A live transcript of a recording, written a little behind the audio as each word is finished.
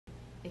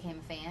became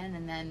a fan.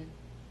 And then,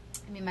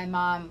 I mean, my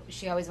mom,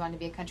 she always wanted to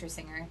be a country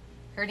singer.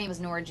 Her name was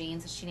Nora Jean,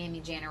 so she named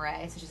me Jana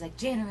Ray. So she's like,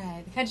 Jana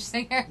Ray, the country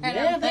singer.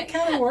 Yeah, that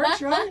kind of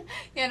works, right?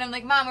 Yeah, and I'm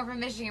like, Mom, we're from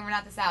Michigan, we're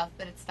not the South,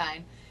 but it's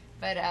fine.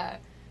 But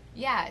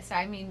yeah, so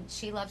I mean,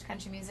 she loved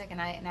country music, and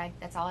I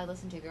that's all I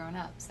listened to growing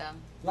up. So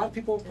a lot of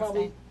people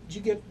probably. Did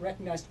you get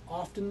recognized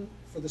often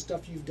for the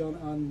stuff you've done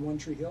on One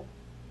Tree Hill?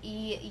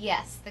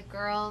 Yes, the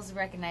girls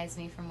recognize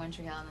me from One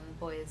Tree Hill, and then the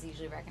boys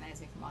usually recognize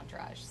me from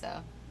Entourage.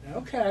 So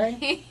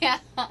okay, yeah,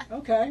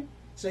 okay.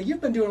 So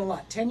you've been doing a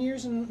lot. 10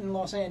 years in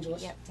Los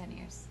Angeles. Yep, 10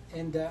 years.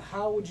 And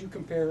how would you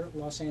compare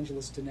Los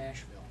Angeles to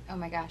Nashville? Oh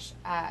my gosh.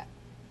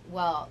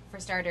 Well, for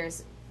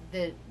starters,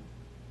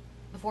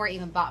 before I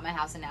even bought my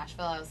house in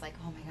Nashville, I was like,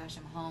 oh my gosh,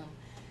 I'm home.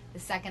 The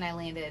second I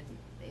landed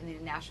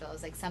in Nashville, I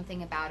was like,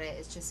 something about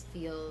it, just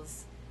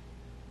feels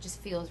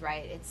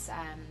right.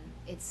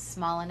 It's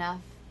small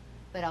enough,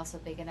 but also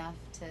big enough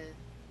to,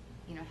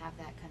 have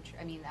that country.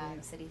 I mean,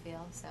 city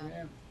feel. So,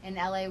 and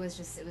LA was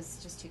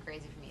just too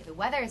crazy for me. The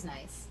weather is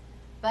nice,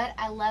 but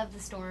I love the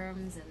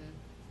storms and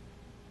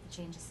the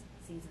change of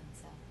seasons.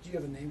 So. Do you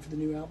have a name for the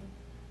new album?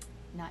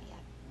 Not yet.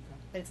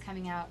 But it's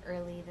coming out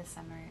early this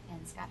summer,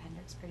 and Scott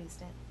Hendricks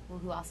produced it,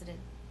 who also did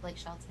Blake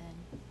Shelton.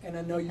 And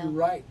I know you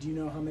write. Do you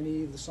know how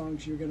many of the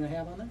songs you're going to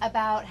have on there?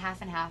 About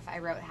half and half. I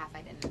wrote half,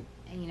 I didn't.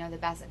 And, the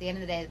best, at the end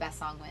of the day, the best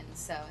song wins.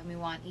 So, and we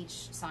want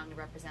each song to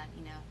represent,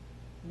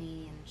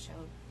 me and show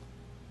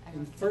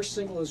everyone. And the first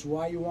single is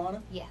Why You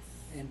Wanna? Yes.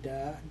 And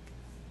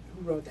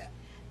who wrote that?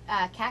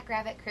 Kat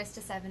Gravitt, Chris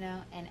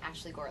DeStefano, and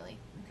Ashley Gorley.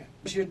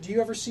 Okay. Do you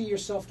ever see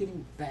yourself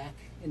getting back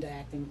into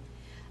acting?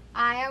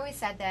 I always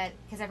said that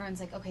because everyone's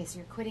like, okay, so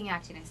you're quitting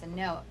acting. I said,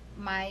 no,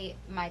 my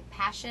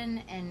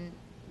passion and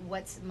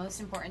what's most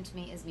important to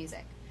me is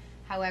music.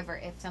 However,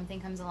 if something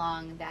comes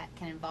along that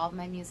can involve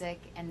my music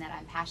and that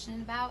I'm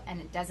passionate about, and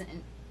it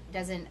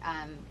doesn't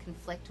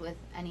conflict with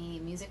any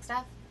music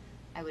stuff,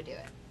 I would do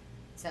it.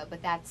 So,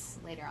 but that's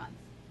later on.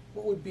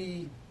 What would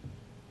be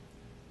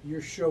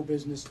your show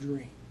business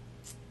dream?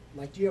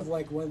 Like, do you have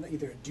like one,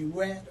 either a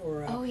duet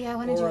or a, oh yeah, I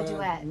want to do a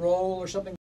duet role or something?